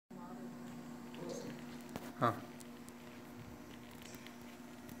Huh.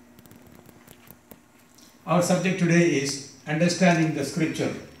 Our subject today is understanding the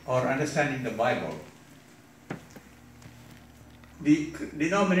scripture or understanding the Bible. The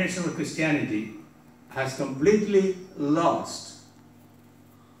denominational Christianity has completely lost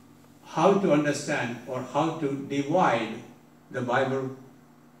how to understand or how to divide the Bible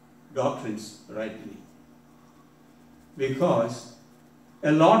doctrines rightly. Because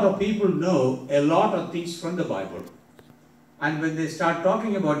a lot of people know a lot of things from the Bible, and when they start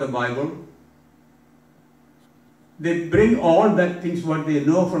talking about the Bible, they bring all that things what they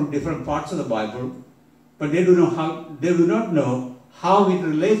know from different parts of the Bible, but they do not know how it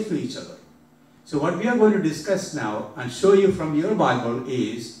relates to each other. So what we are going to discuss now and show you from your Bible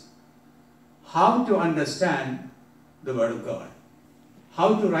is how to understand the Word of God,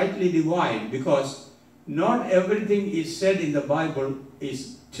 how to rightly divide, because not everything is said in the Bible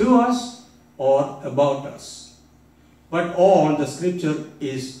is to us or about us, but all the scripture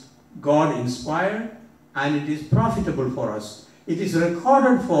is God inspired and it is profitable for us. It is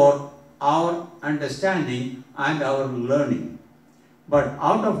recorded for our understanding and our learning, but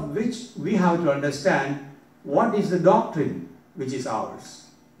out of which we have to understand what is the doctrine which is ours.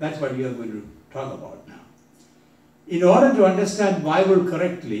 That's what we are going to talk about now. In order to understand Bible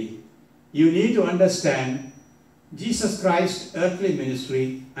correctly, you need to understand Jesus Christ's earthly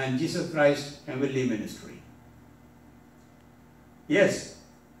ministry and Jesus Christ's heavenly ministry. Yes,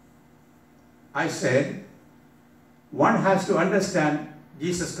 I said one has to understand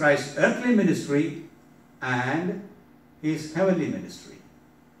Jesus Christ's earthly ministry and his heavenly ministry.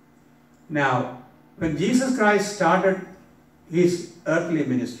 Now, when Jesus Christ started his earthly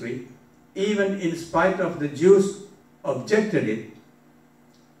ministry, even in spite of the Jews objected it,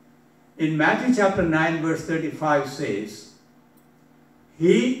 in Matthew chapter 9 verse 35 says,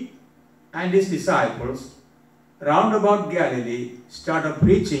 he and his disciples round about Galilee started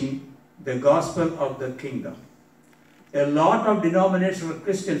preaching the gospel of the kingdom. A lot of denominational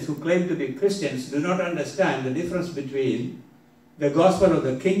Christians who claim to be Christians do not understand the difference between the gospel of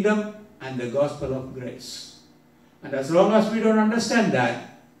the kingdom and the gospel of grace. And as long as we don't understand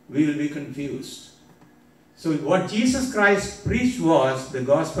that, we will be confused. So what Jesus Christ preached was the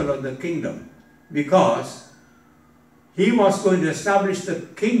gospel of the kingdom, because he was going to establish the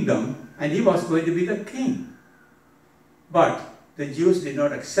kingdom and he was going to be the king. But the Jews did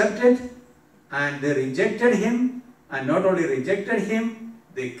not accept it and they rejected him, and not only rejected him,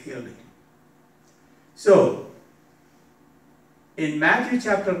 they killed him. So in Matthew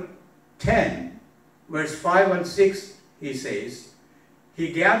chapter 10 verse 5 and 6 he says,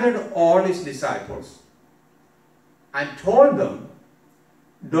 he gathered all his disciples and told them,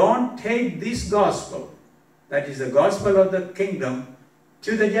 don't take this gospel, that is the gospel of the kingdom,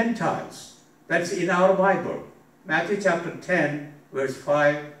 to the Gentiles. That's in our Bible. Matthew chapter 10 verse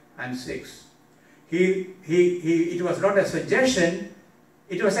 5 and 6. It was not a suggestion,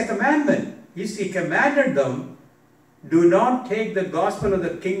 it was a commandment. He commanded them, do not take the gospel of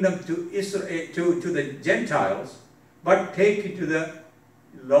the kingdom to Israel, to the Gentiles, but take it to the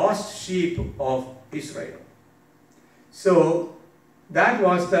lost sheep of Israel. So that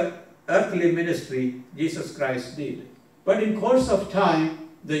was the earthly ministry Jesus Christ did. But in course of time,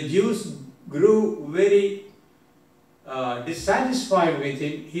 the Jews grew very dissatisfied with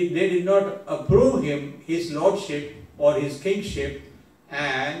him. They did not approve him, his lordship or his kingship,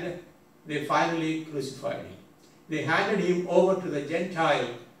 and they finally crucified him. They handed him over to the Gentile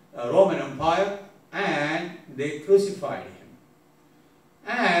Roman Empire and they crucified him.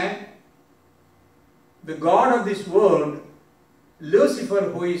 And the God of this world, Lucifer,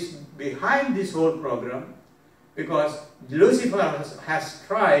 who is behind this whole program, because Lucifer has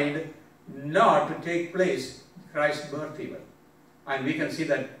tried not to take place Christ's birth even. And we can see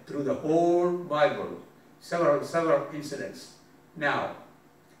that through the whole Bible, several incidents. Now,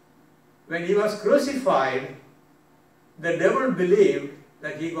 when he was crucified, the devil believed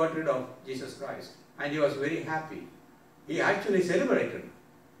that he got rid of Jesus Christ, and he was very happy. He actually celebrated.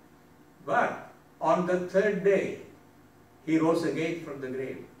 But on the third day, he rose again from the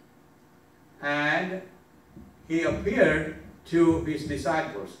grave. And he appeared to his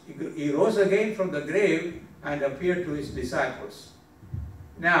disciples. He rose again from the grave and appeared to his disciples.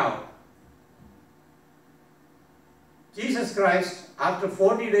 Now, Jesus Christ, after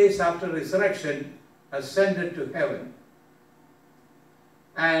 40 days after resurrection, ascended to heaven.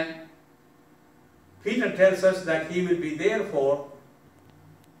 And Peter tells us that he will be there for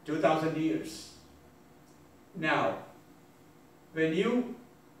 2000 years. Now, when you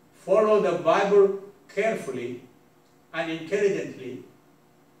follow the Bible carefully and intelligently,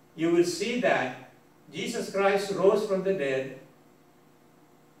 you will see that Jesus Christ rose from the dead,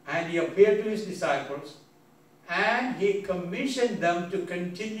 and he appeared to his disciples, and he commissioned them to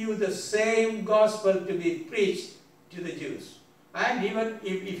continue the same gospel to be preached to the Jews. And even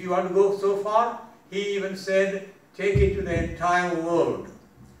if you want to go so far, he even said, take it to the entire world.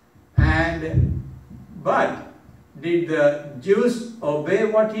 But did the Jews obey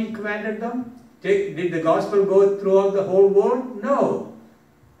what he commanded them? Did the gospel go throughout the whole world? No.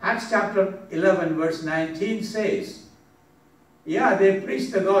 Acts chapter 11 verse 19 says, yeah, they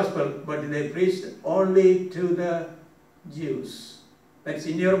preached the gospel, but they preached only to the Jews. That's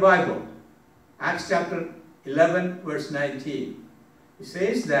in your Bible. Acts chapter 11 verse 19. It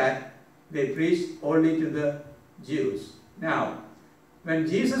says that they preached only to the Jews. Now, when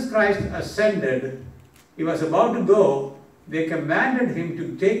Jesus Christ ascended, he was about to go, they commanded him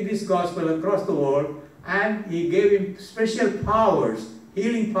to take this gospel across the world, and he gave him special powers,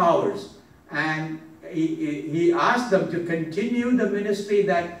 healing powers, and he asked them to continue the ministry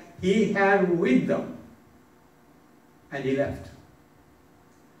that he had with them. And he left.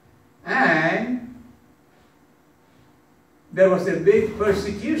 And there was a big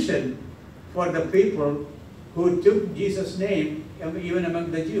persecution for the people who took Jesus' name, even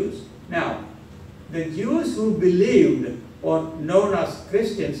among the Jews. Now, the Jews who believed, or known as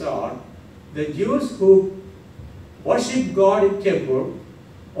Christians, are the Jews who worship God in temple,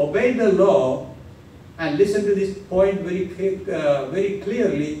 obey the law, and listen to this point very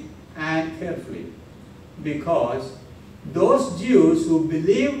clearly and carefully. Because those Jews who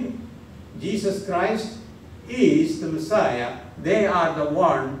believed Jesus Christ is the Messiah, they are the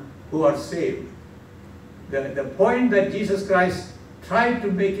one who are saved. The point that Jesus Christ tried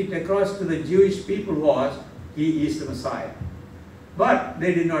to make it across to the Jewish people was, he is the Messiah. But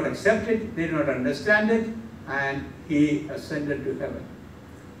they did not accept it, they did not understand it, and he ascended to heaven.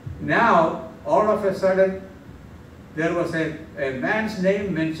 Now, all of a sudden, there was a man's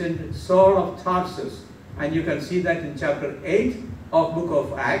name mentioned, Saul of Tarsus. And you can see that in chapter 8 of book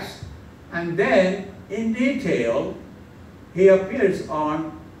of Acts. And then, in detail, he appears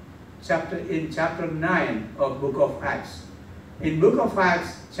in chapter 9 of book of Acts. In book of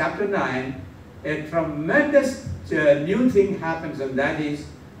Acts, chapter 9, a tremendous new thing happens, and that is,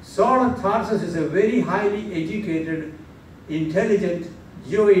 Saul of Tarsus is a very highly educated, intelligent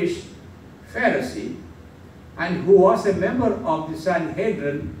Jewish Pharisee, and who was a member of the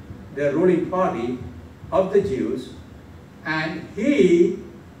Sanhedrin, the ruling party of the Jews, and he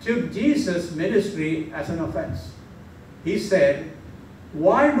took Jesus' ministry as an offense. He said,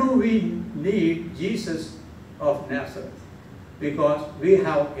 why do we need Jesus of Nazareth? Because we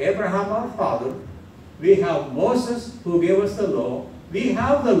have Abraham our father, we have Moses who gave us the law, we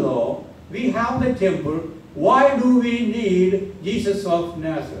have the law, we have the temple. Why do we need Jesus of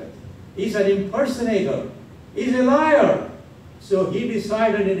Nazareth? He's an impersonator. He's a liar. So he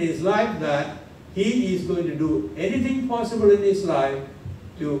decided in his life that he is going to do anything possible in his life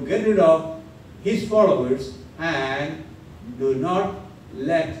to get rid of his followers and do not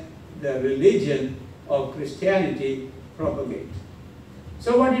let the religion of Christianity propagate.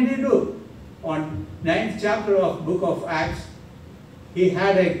 So what did he do? On 9th chapter of book of Acts, he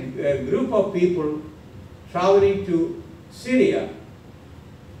had a group of people traveling to Syria,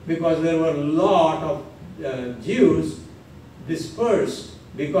 because there were a lot of Jews dispersed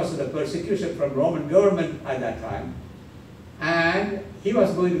because of the persecution from Roman government at that time. And he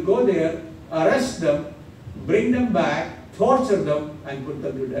was going to go there, arrest them, bring them back, torture them, and put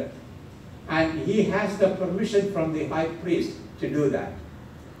them to death. And he has the permission from the high priest to do that.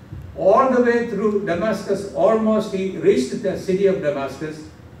 All the way through Damascus, almost he reached the city of Damascus,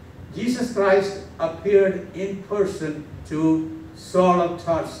 Jesus Christ appeared in person to Saul of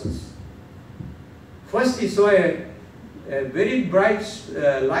Tarsus. First he saw a very bright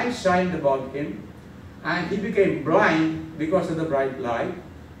light shined about him, and he became blind because of the bright light.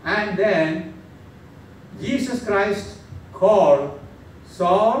 And then Jesus Christ called,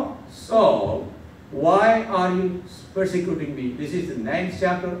 Saul, Saul, why are you persecuting me? This is the 9th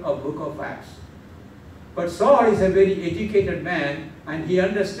chapter of book of Acts. But Saul is a very educated man, and he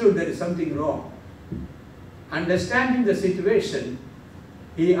understood there is something wrong. Understanding the situation,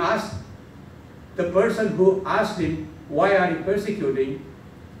 he asked the person who asked him, why are you persecuting?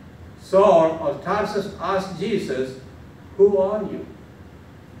 Saul of Tarsus asked Jesus, who are you?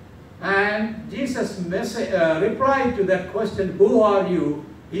 And Jesus replied to that question, who are you?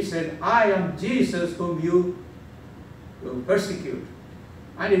 He said, I am Jesus whom you persecute.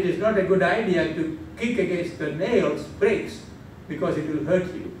 And it is not a good idea to kick against the nails, bricks, because it will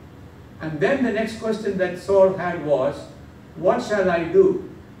hurt you. And then the next question that Saul had was, what shall I do?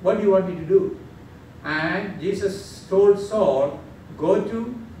 What do you want me to do? And Jesus told Saul, go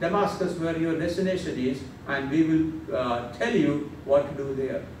to Damascus where your destination is, and we will tell you what to do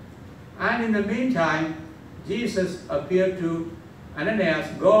there. And in the meantime, Jesus appeared to Ananias.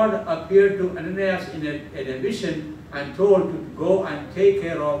 God appeared to Ananias in a vision and told to go and take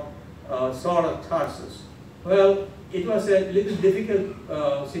care of Saul of Tarsus. Well, it was a little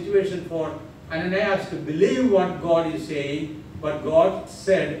difficult situation for Ananias to believe what God is saying, but God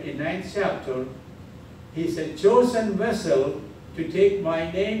said in 9th chapter, He's a chosen vessel to take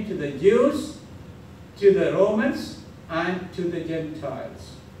my name to the Jews, to the Romans, and to the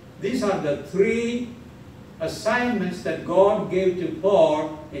Gentiles. These are the three assignments that God gave to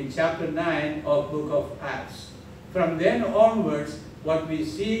Paul in chapter 9 of book of Acts. From then onwards, what we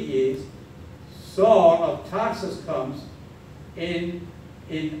see is Saul of Tarsus comes in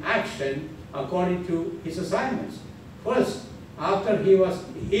action according to his assignments. First, after he was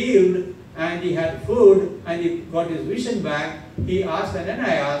healed and he had food and he got his vision back, he asked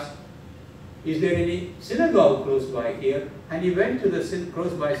Ananias, is there any synagogue close by here? And he went to the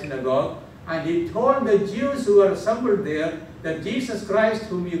close by synagogue and he told the Jews who were assembled there that Jesus Christ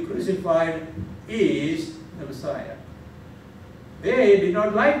whom you crucified is the Messiah. They did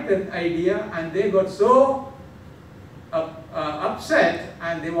not like that idea and they got so upset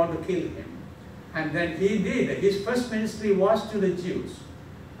and they want to kill him. And then he did. His first ministry was to the Jews.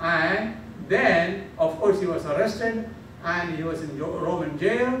 And then, of course, he was arrested and he was in Roman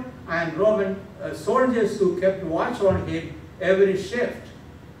jail, and Roman soldiers who kept watch on him every shift,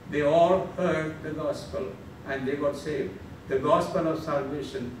 they all heard the gospel and they got saved. The gospel of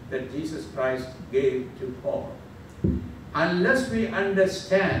salvation that Jesus Christ gave to Paul. Unless we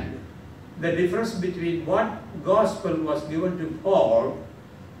understand the difference between what gospel was given to Paul,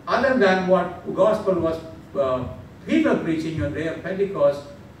 other than what gospel was Peter preaching on the day of Pentecost,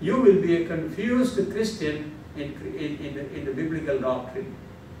 you will be a confused Christian in the biblical doctrine.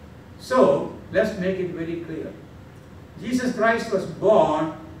 So, let's make it very clear. Jesus Christ was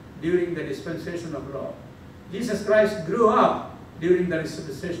born during the dispensation of law. Jesus Christ grew up during the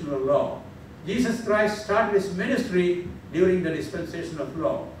dispensation of law. Jesus Christ started his ministry during the dispensation of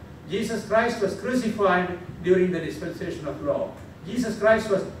law. Jesus Christ was crucified during the dispensation of law. Jesus Christ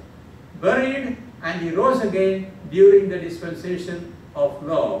was buried and he rose again during the dispensation of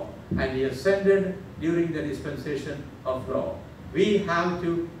law. And he ascended during the dispensation of law. We have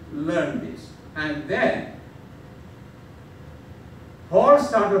to learn this. And then Paul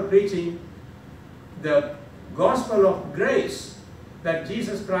started preaching the gospel of grace that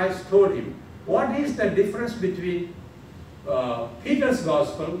Jesus Christ told him. What is the difference between Peter's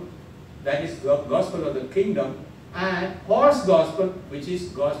gospel, that is the gospel of the kingdom, and Paul's gospel, which is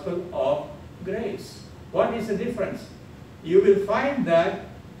gospel of grace? What is the difference? You will find that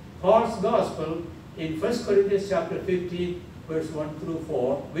Paul's gospel in 1 Corinthians chapter 15, verse 1 through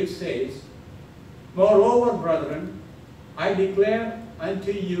 4, which says, moreover, brethren, I declare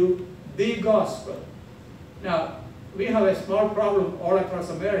unto you the gospel. Now, we have a small problem all across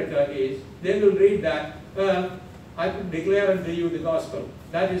America is, they will read that, I declare unto you the gospel.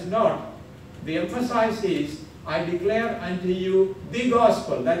 That is not. The emphasis is, I declare unto you the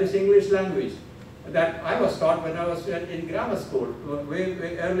gospel. That is English language. That I was taught when I was in grammar school,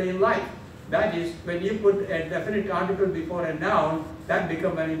 way early in life. That is, when you put a definite article before a noun, that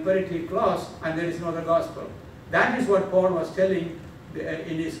becomes an imperative clause and there is no other gospel. That is what Paul was telling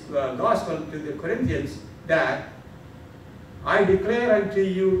in his gospel to the Corinthians, that I declare unto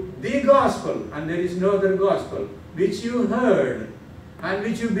you the gospel, and there is no other gospel, which you heard and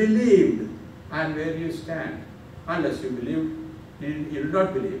which you believed, and where you stand. Unless you believe, you will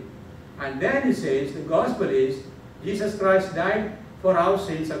not believe. And then he says the gospel is Jesus Christ died for our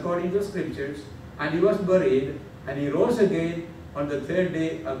sins according to the scriptures, and he was buried, and he rose again on the third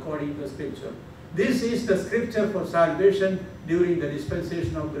day according to the scripture. This is the scripture for salvation during the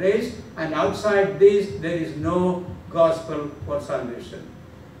dispensation of grace, and outside this there is no gospel for salvation.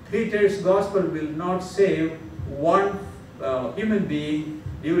 Peter's gospel will not save one human being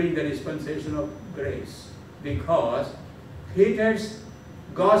during the dispensation of grace, because Peter's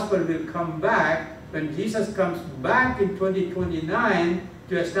gospel will come back when Jesus comes back in 2029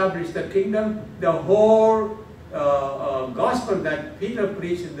 to establish the kingdom. The whole gospel that Peter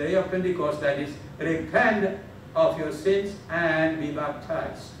preached in the day of Pentecost, that is, repent of your sins and be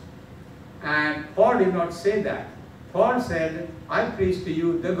baptized. And Paul did not say that. Paul said, I preach to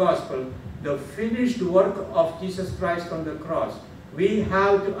you the gospel, the finished work of Jesus Christ on the cross. We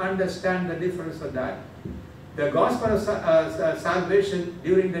have to understand the difference of that. The gospel of salvation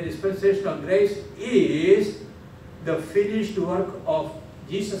during the dispensation of grace is the finished work of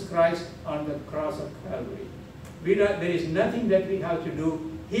Jesus Christ on the cross of Calvary. There is nothing that we have to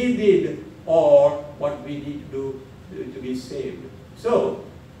do. He did all what we need to do to be saved. So,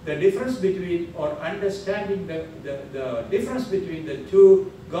 the difference between, or understanding the difference between the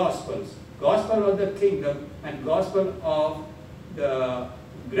two gospels, gospel of the kingdom and gospel of the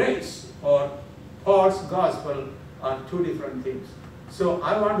grace, or Paul's gospel, are two different things. So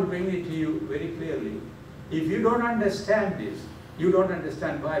I want to bring it to you very clearly. If you don't understand this, you don't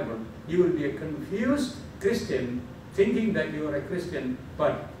understand Bible, you will be a confused Christian thinking that you are a Christian,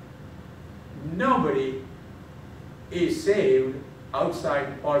 but nobody is saved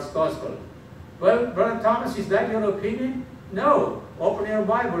outside Paul's gospel. Well, Brother Thomas, is that your opinion? No. Open your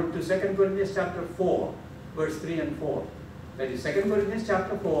Bible to 2 Corinthians chapter 4, verse 3 and 4. That is 2 Corinthians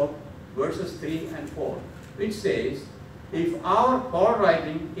chapter 4, verses 3 and 4, which says, Paul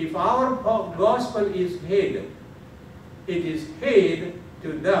writing, if our gospel is hid, it is hid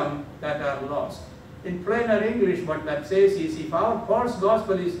to them that are lost. In plainer English, what that says is, if our Paul's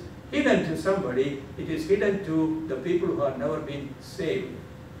gospel is hidden to somebody, it is hidden to the people who have never been saved.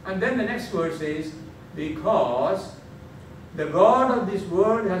 And then the next verse says, because the God of this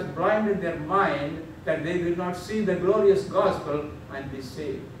world has blinded their mind that they will not see the glorious gospel and be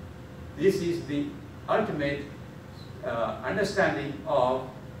saved. This is the ultimate understanding of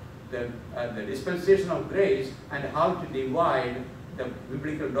the dispensation of grace and how to divide the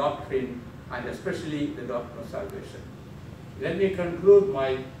biblical doctrine, and especially the doctrine of salvation. Let me conclude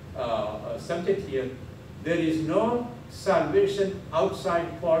my subject here. There is no salvation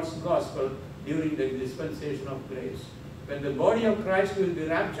outside Paul's gospel during the dispensation of grace. When the body of Christ will be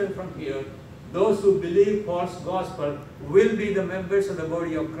raptured from here, those who believe Paul's gospel will be the members of the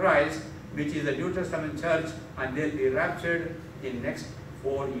body of Christ, which is the New Testament church, and they'll be raptured in next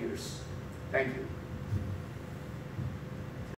 4 years. Thank you.